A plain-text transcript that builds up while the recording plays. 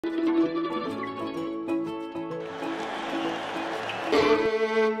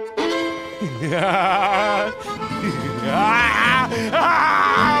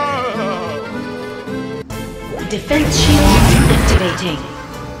Defense shield activating.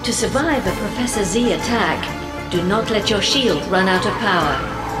 To survive a Professor Z attack, do not let your shield run out of power.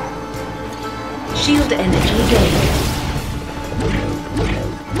 Shield energy gained.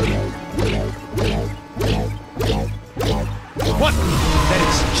 What? That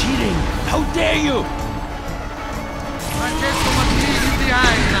is cheating! How dare you! Francesco must be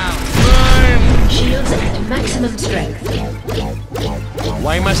behind now. Shields at maximum strength.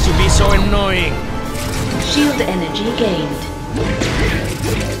 Why must you be so annoying? Shield energy gained.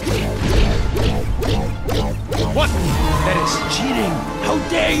 What? That is cheating! How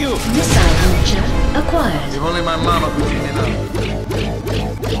dare you! Missile launcher acquired. If only my mama could see me now.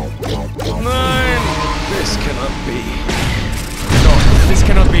 Nine! This cannot be. No, this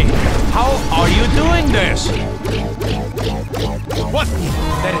cannot be. How are you doing this? What?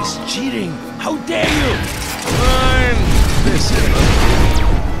 That is cheating! How dare you! Nine! This cannot be.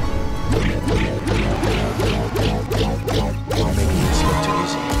 You're making this look too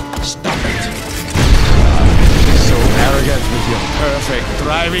easy. Stop it! So arrogant with your perfect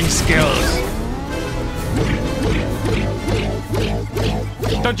driving skills.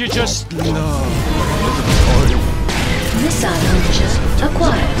 Don't you just love little toy? Missile launcher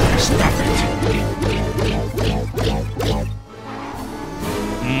acquired. Stop it!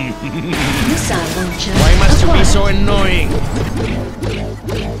 Missile launcher Why must you be acquired. so annoying?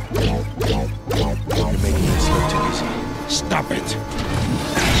 You're making this look too easy. Stop it!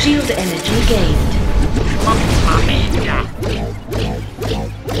 Shield energy gained.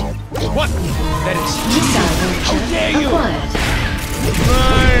 What? That is Missile How launcher dare you! acquired.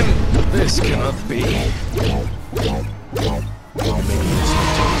 Nine! This cannot be. You're making this look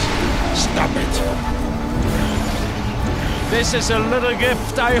too easy. Stop it! This is a little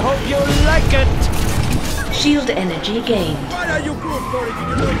gift. I hope you like it. Shield energy gained. What are you good for if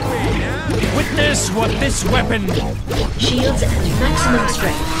you don't win, huh? Witness what this weapon. Shields at maximum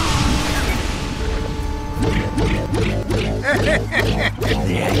strength.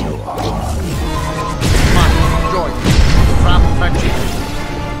 There you are. Come on, join. From Francesco.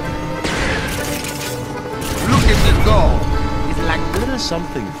 Look at me go. It's like A little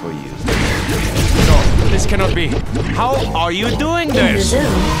something for you. No, this cannot be. How are you doing In the this? zone,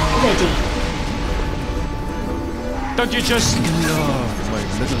 ready. Don't you just love my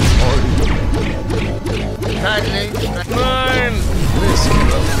little toy? kindly. Nine! This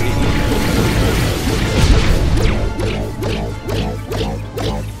cannot be.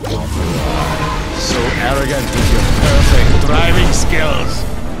 So arrogant with your perfect driving skills.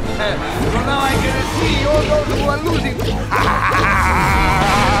 So now I can see all those who are losing.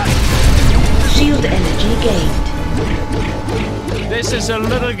 Shield energy gained. This is a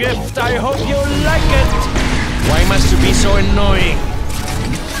little gift. I hope you like it. Why must you be so annoying?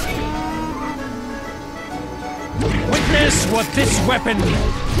 Witness what this weapon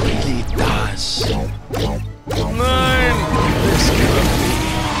really does. Nine. This cannot be.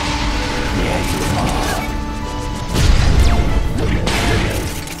 There you are.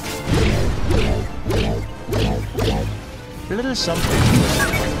 A little something.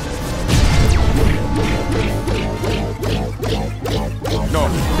 No,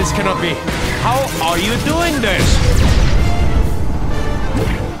 this cannot be. How are you doing this?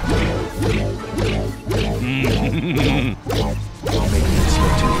 Making this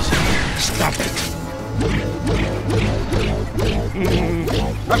look too easy. Stop it.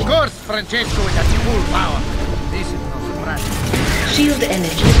 Of course, Francesco is at full power. This is no surprise. Shield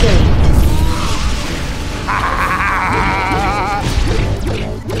energy gained.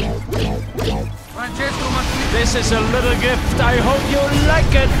 Francesco must be... This is a little gift. I hope you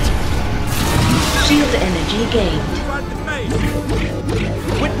like it. Shield energy gained.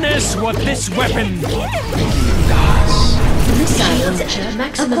 Witness what this weapon really does. Missile launcher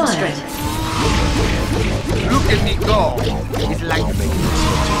maximum strength. Look at me go. It's like Making this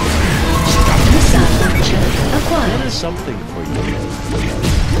look too easy. Missile launcher A acquired. little something for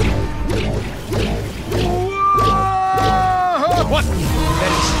you. What?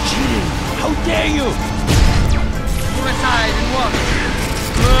 That is cheating. How dare you? suicide in one.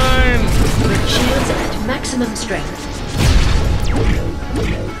 Nine. Shields at maximum strength. You're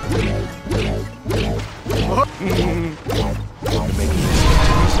making this look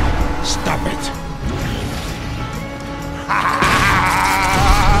too easy. Stop it.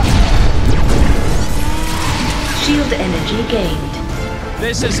 Shield energy gained.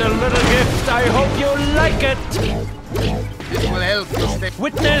 This is a little gift. I hope you like it. This will help you stay.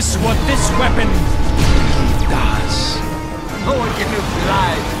 Witness what this weapon really does. No one can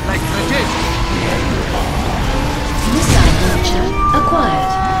fly like Francesco. Missile launcher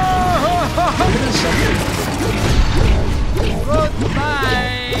acquired.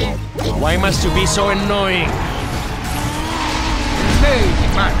 Goodbye. Why must you be so annoying? Lady,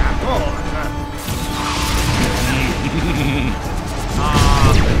 man, of course.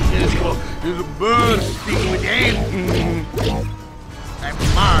 Francesco is bursting with aim. I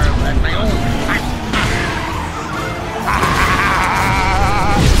marvel at my own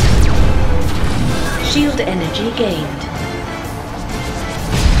Shield energy gained.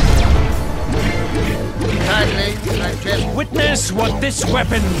 Kindly, Francesco. Witness what this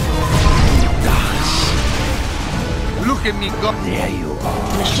weapon does. Look at me go. There you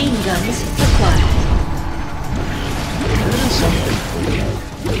are. Machine guns acquired.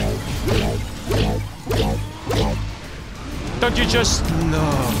 Don't you just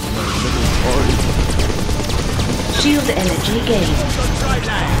love my little toy? Shield energy gained.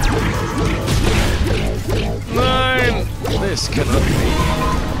 Nine! This cannot be.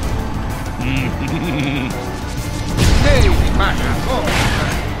 Lady, man, of course.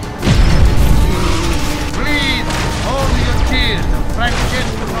 Please, hold your tears.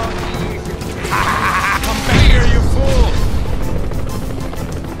 Francesco, Come back here, you fool!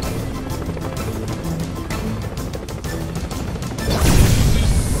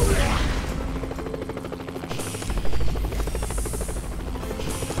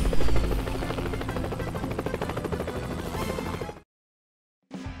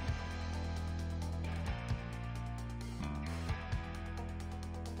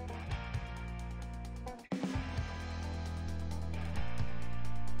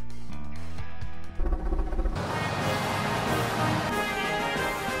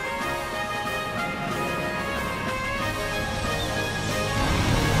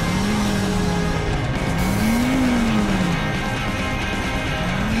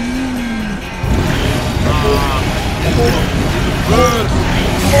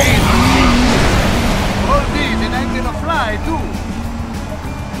 hold this and I'm gonna fly too.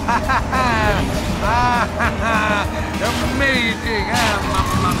 Amazing,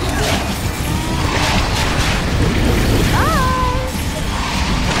 mamma mia.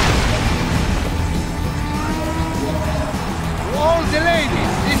 All the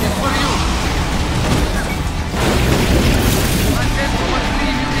ladies, this is for you. Francesco must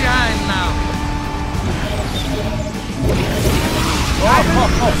leave you behind now.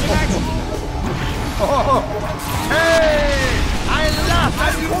 Oh, hey! I love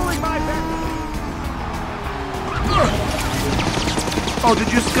I'm pulling my back. Oh, did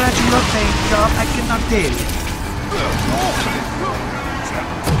you scratch your paint job? I cannot tell.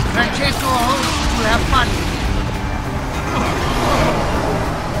 Francesco hopes to have fun.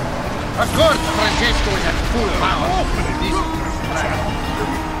 Of course, Francesco is at full power.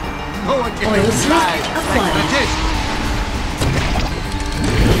 No one can Oil slick fly like acquired. Francesco.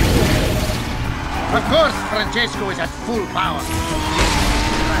 Of course, Francesco is at full power.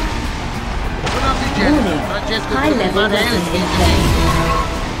 Do not be jealous. Warning. Francesco High will level not weapon help in you. play.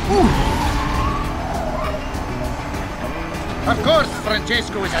 Of course,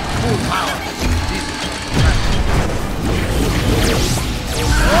 Francesco is at full power.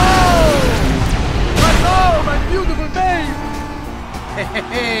 Oh! Hello, my beautiful babe!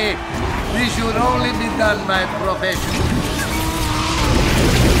 This should only be done by professionals.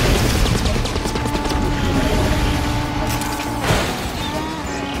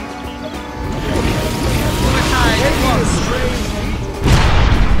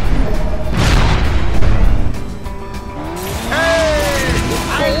 Hey!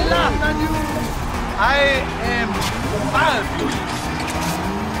 I laughed at you! I am fabulous!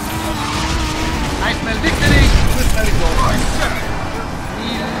 I smell victory!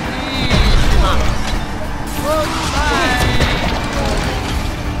 Bellissima! Goodbye!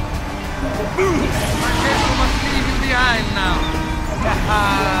 Francesco must leave you behind now.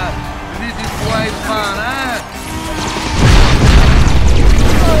 This is quite fun, huh?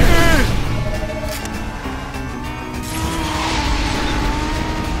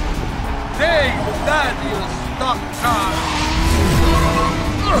 Take that, you stock car!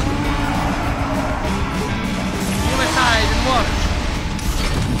 Move aside and watch.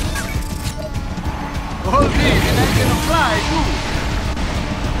 Hold this and I'm gonna fly too.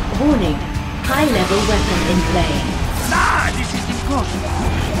 Warning. High level weapon in play. Ah, this is impossible.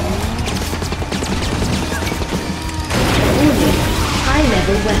 Warning. High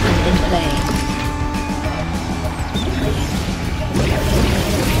level weapon in play.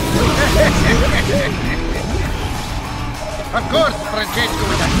 Of course, Francesco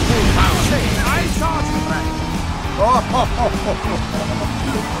is at full power. I thought you right.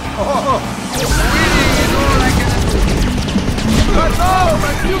 Winning is all I can do. But no,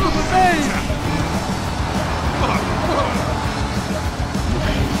 my beautiful babe!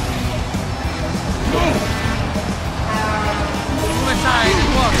 Suicide at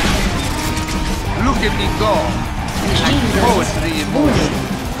once. Look at me go. Machine Like poetry in guns. motion. Warning.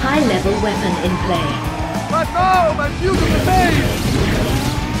 High-level weapon in play. But no, my beautiful babe!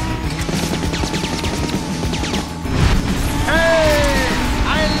 Hey!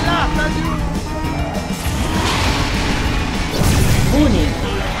 I laughed at you! Warning.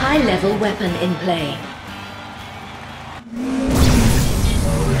 High-level weapon in play.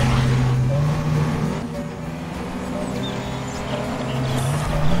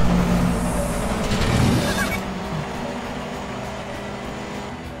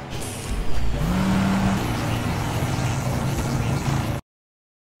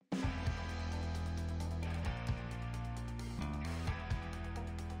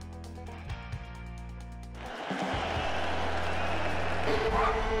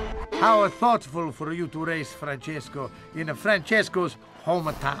 How thoughtful for you to race Francesco in Francesco's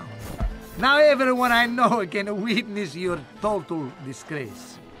hometown. Now everyone I know can witness your total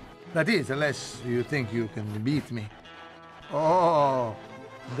disgrace. That is, unless you think you can beat me. Oh,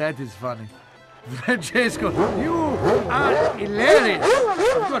 that is funny. Francesco, you are hilarious.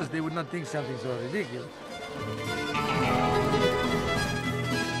 Of course, they would not think something so ridiculous.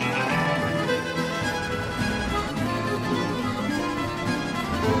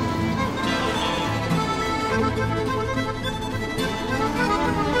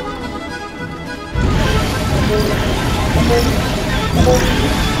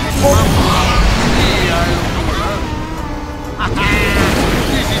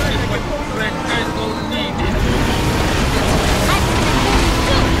 This is what Francesco needed.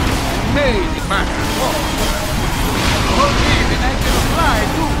 Made it matter. Okay, then I can fly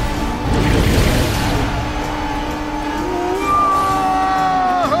too.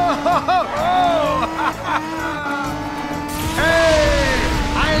 Hey,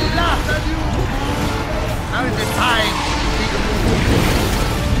 I laughed at you. Now is the time to take a move.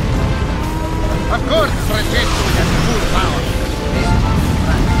 Of course, Francesco has full power. This is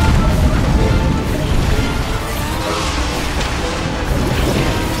right.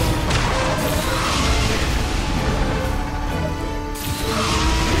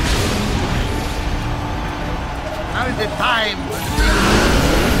 Now is the time to take a move.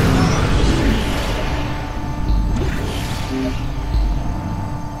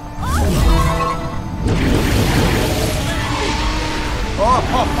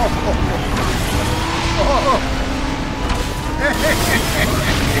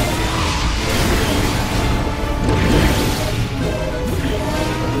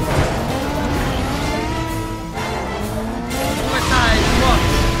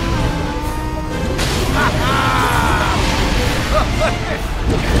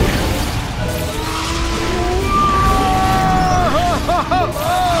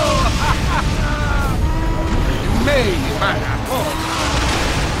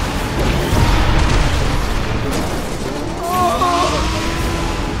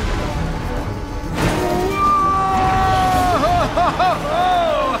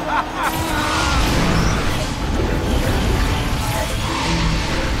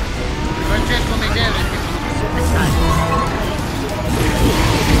 Francesco Miguel is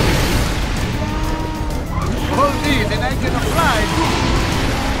hold this and I can fly too.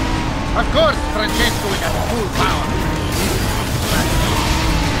 Of course, Francesco has full power.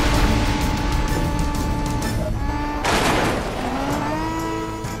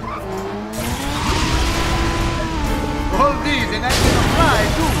 Hold this and I can fly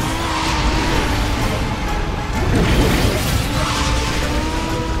too.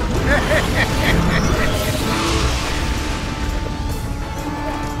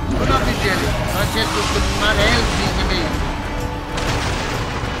 Do not be jealous. Francesco could not help being amazing.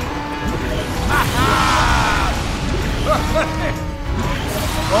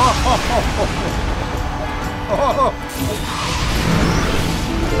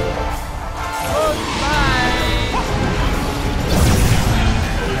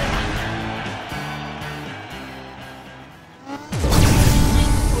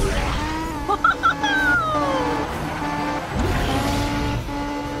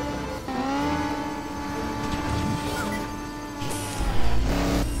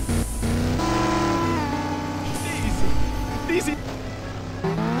 Easy.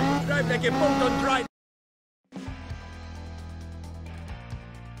 Drive like a boat on dry.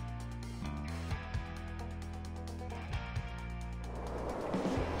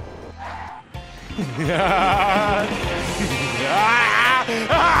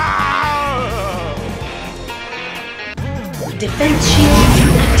 Defense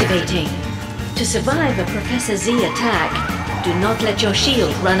shield activating. To survive a Professor Z attack, do not let your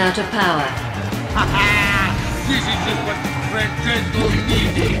shield run out of power. This is just what Francesco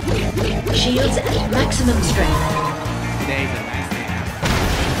needed. Shields at maximum strength. Today's a nice day.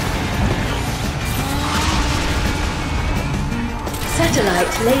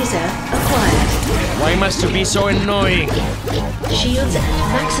 Satellite laser acquired. Why must you be so annoying? Shields at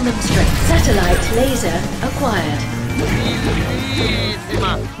maximum strength. Satellite laser acquired.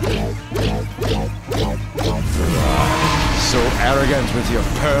 So arrogant with your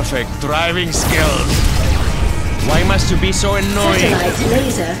perfect driving skills. Why must you be so annoying? Satellite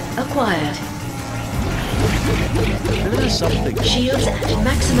laser acquired. There is something. Shields at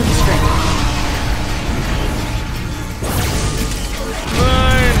maximum strength.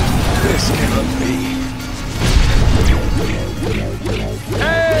 Mine! This cannot be.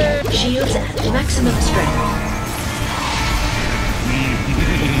 Hey! Shields at maximum strength.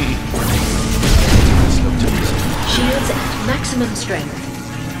 Shields at maximum strength.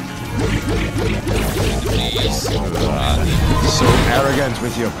 So arrogant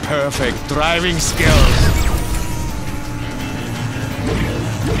with your perfect driving skills.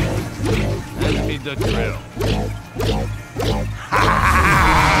 Hand me the drill.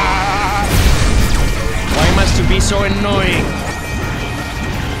 Why must you be so annoying?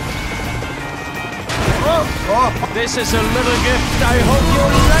 This is a little gift. I hope you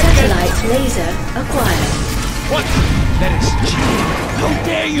like it. Satellite laser acquired. What? That is cheating. How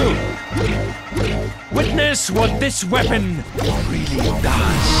dare you? Witness what this weapon really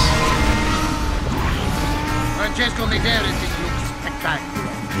does. Francesco makes everything look spectacular.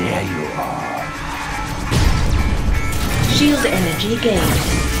 There you are. Shield energy gained.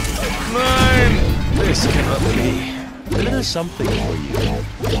 Mine! This cannot be. There is something for you.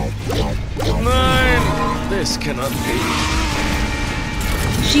 Mine! This cannot be.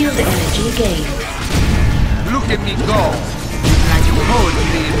 Shield energy gained. Look at me go! Like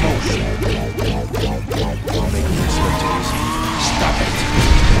poetry in motion. Make this look easy. Stop it.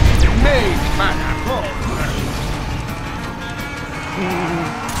 Made man.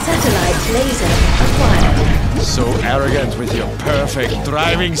 Satellite laser acquired. So arrogant with your perfect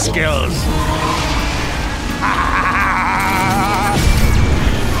driving skills.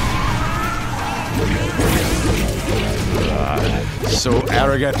 So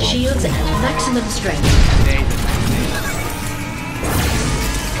arrogant. Shields at maximum strength.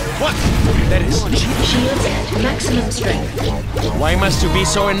 What? That is cheating. Shields at maximum strength. Why must you be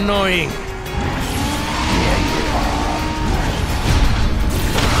so annoying?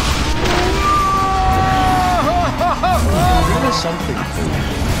 There is something for you.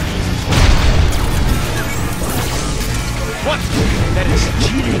 What? That is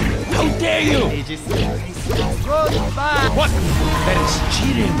cheating. How dare you? Goodbye! What? That is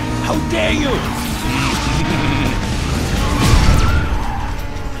cheating. How dare you?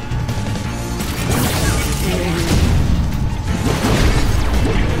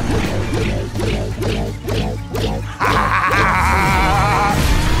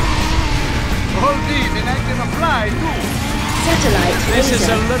 Hold these and I can fly too. Satellite This laser is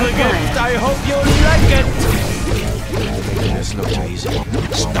a little acquired. gift. I hope you like it. Making this look too easy.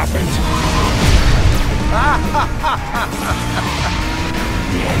 Stop it.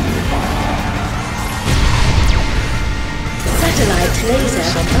 Satellite laser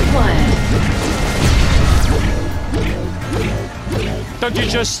acquired. Don't you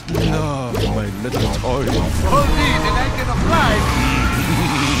just love my little toy? Hold these and I can fly.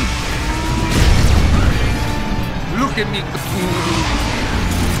 Look at me.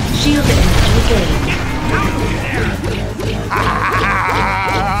 Shield energy gained.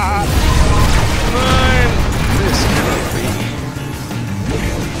 Mine. This cannot be.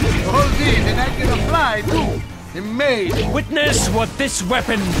 Hold these and I can fly too. It made. Witness what this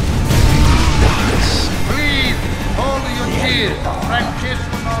weapon does. Please, hold your cheers.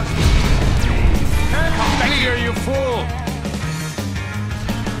 Francesco knows. Come back here, you fool!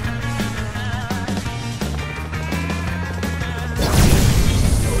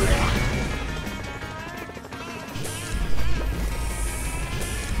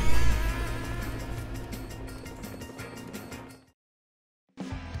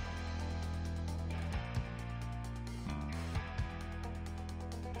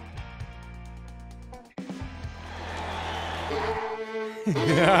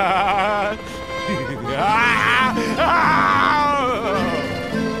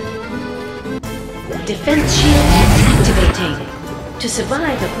 Defense shield activating. To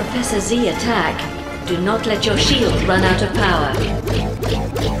survive a Professor Z attack, do not let your shield run out of power.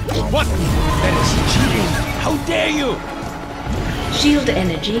 What? That is cheating! How dare you! Shield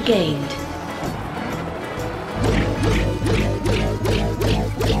energy gained.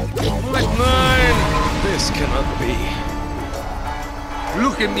 Nine! This cannot be.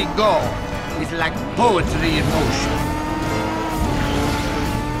 Look at me go. It's like poetry in motion.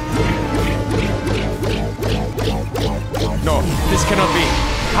 No, this cannot be.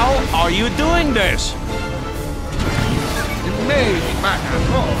 How are you doing this? Amazing, man.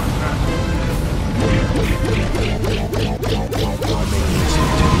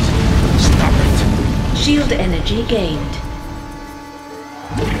 Stop it. Shield energy gained.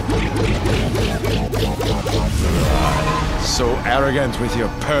 So arrogant with your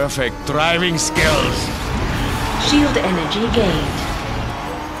perfect driving skills. Shield energy gained.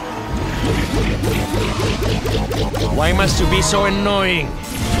 Why must you be so annoying?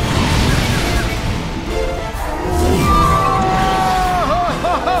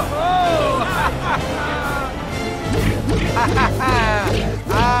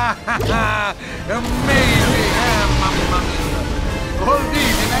 Amazing, mamma mia. Hold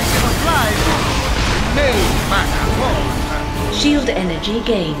these and I can fly. Amazing, man. Shield energy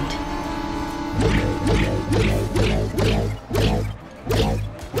gained.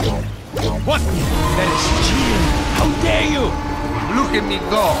 What? That is cheating. How dare you? Look at me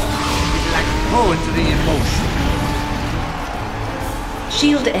go. It's like poetry in motion.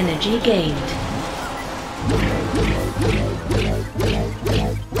 Shield energy gained.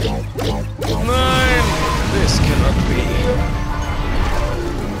 Nine! This cannot be.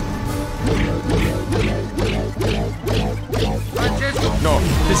 Francesco, No,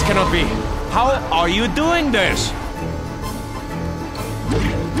 this cannot be. How are you doing this?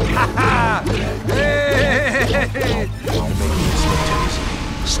 hey!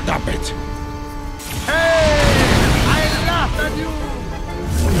 Stop it. Hey! I laughed at you!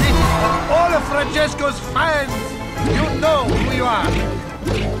 All of Francesco's fans! You know who you are!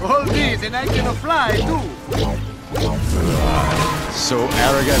 Hold this and I can fly too! So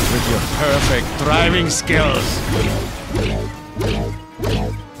arrogant with your perfect driving skills.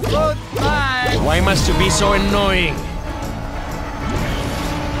 Goodbye! Why must you be so annoying?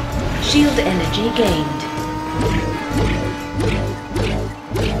 Shield energy gained.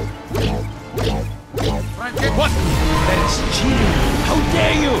 Francesco, What? That is cheating. How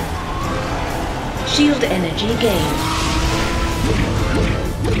dare you? Shield energy gained.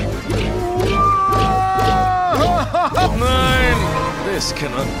 Nine! This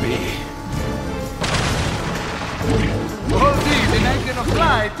cannot be. hold this and I can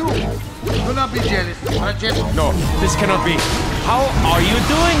fly too! Do not be jealous, Francesco. No, this cannot be. How are you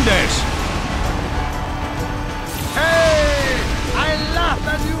doing this? Hey! I laughed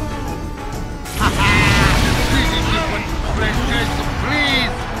at you! This is different, Francesco.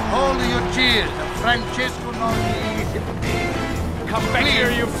 Please, hold your cheers. Francesco knows me. Come back here,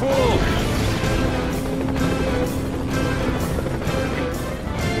 you fool!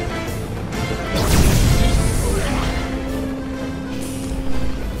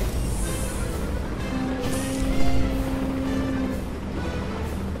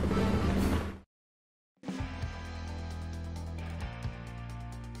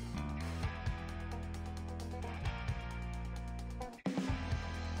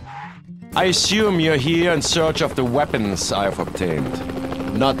 I assume you're here in search of the weapons I've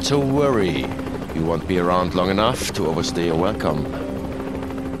obtained. Not to worry. You won't be around long enough to overstay your welcome.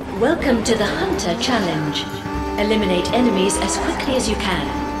 Welcome to the Hunter Challenge. Eliminate enemies as quickly as you can.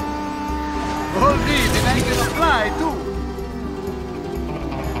 Hold this and I can fly too!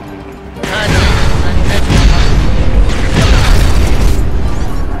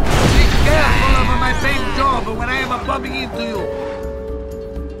 Be careful of my paint job when I am bumping into you!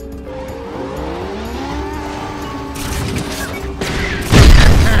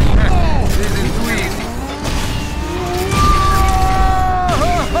 This is too easy.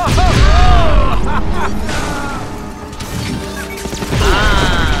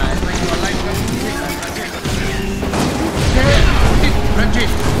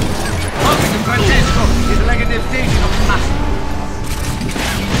 Francesco! Talking to Francesco is like a devastation of muscle.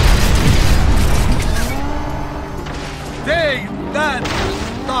 Take that,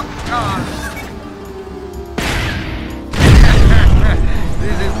 stock car!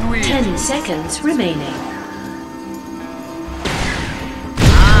 This is sweet. 10 seconds remaining.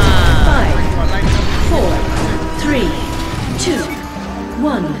 5, 4, 3, 2,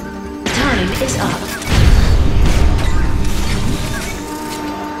 1. Time is up.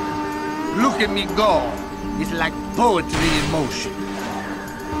 Look at me go. It's like poetry in motion.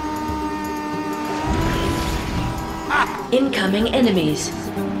 Incoming enemies.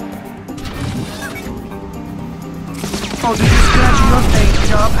 Oh, did you scratch your paint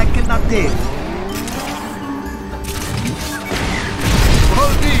job? I cannot tell.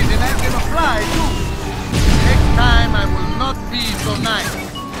 Hold these and I'm gonna fly too. Next time I will not be so nice.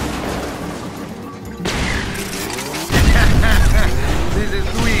 This is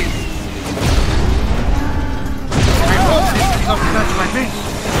too easy. I hope this does not touch my face.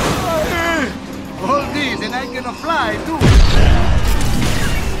 Hold these and I'm gonna fly too.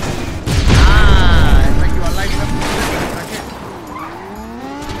 Ah, it's like you are lighting up the system.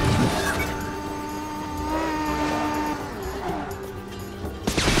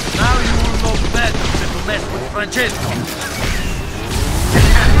 Now you will know better than to mess with Francesco.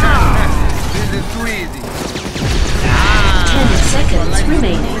 This is too easy. 10 seconds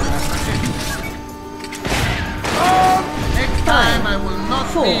remaining. Next time I will not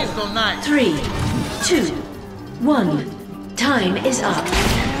 4, be so nice. 3, 2, 1. Time is up.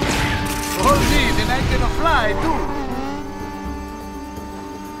 Hold these and I'm gonna fly too.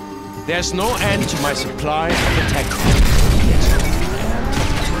 There's no end to my supply of attack.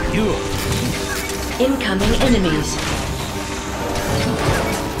 You. Incoming enemies.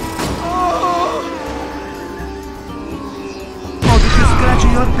 Oh, did you scratch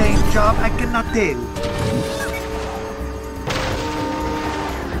your paint job? I cannot tell.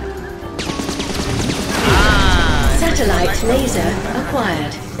 Satellite laser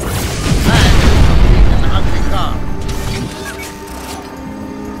acquired. An ugly car.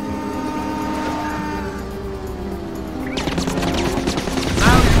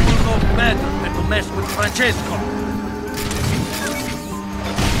 Now you will know better than to mess with Francesco.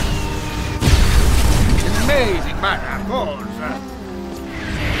 It's amazing, but of course.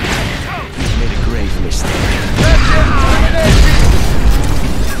 You made a grave mistake. That's it! Elimination!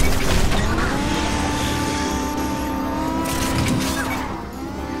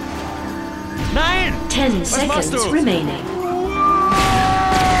 10 seconds Master? remaining.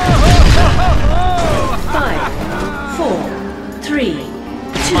 5, 4, 3,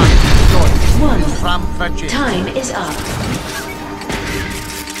 2, 1. From Francesco. Time is up.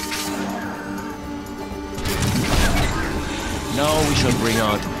 Now we shall bring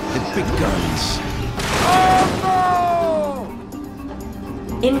out the big guns.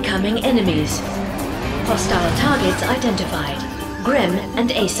 Incoming enemies. Hostile targets identified. Grim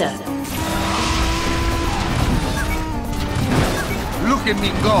and Acer. Look at me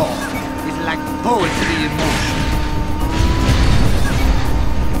go. It's like poetry in motion.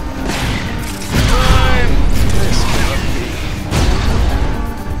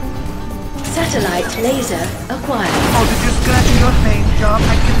 Satellite laser acquired. Oh, did you scratch your paint job?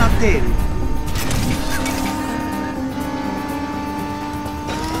 I cannot tell.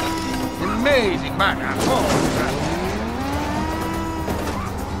 Amazing, man. Of course.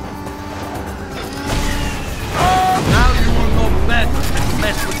 Now you will know better than to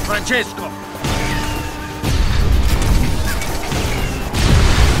mess with Francesco.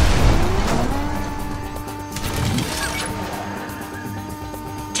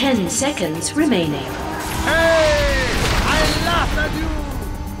 Ten seconds remaining. Hey! I laughed at you!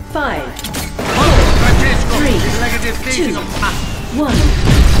 5, Francesco! 3, It's like a dictation 2, of math. 1.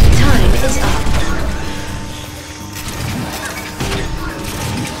 Time is up.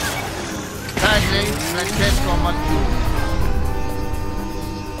 Sadly, Francesco must do.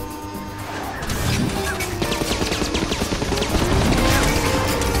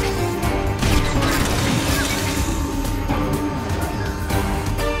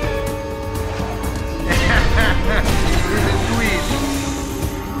 This is too easy.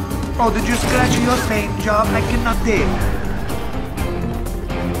 Oh, did you scratch your paint job? I cannot tell.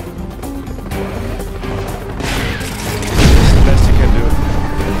 Best you can do.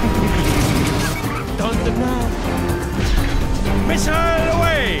 Don't deny. Missile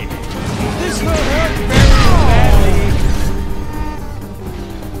away! This will hurt very badly.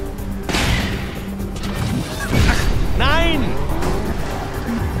 9!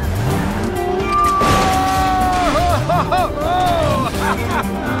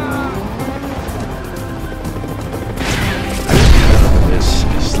 This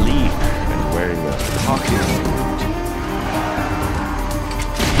sleep and wearing a hockey suit.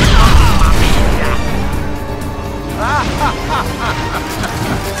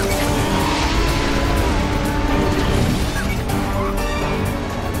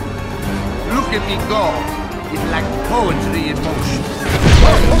 Look at me go. It's like poetry in motion.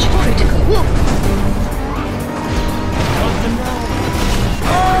 Damage critical.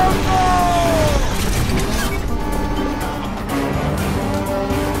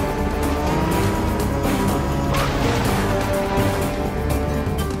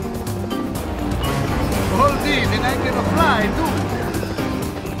 Hold these and I'm gonna fly.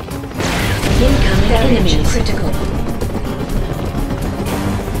 enemies critical.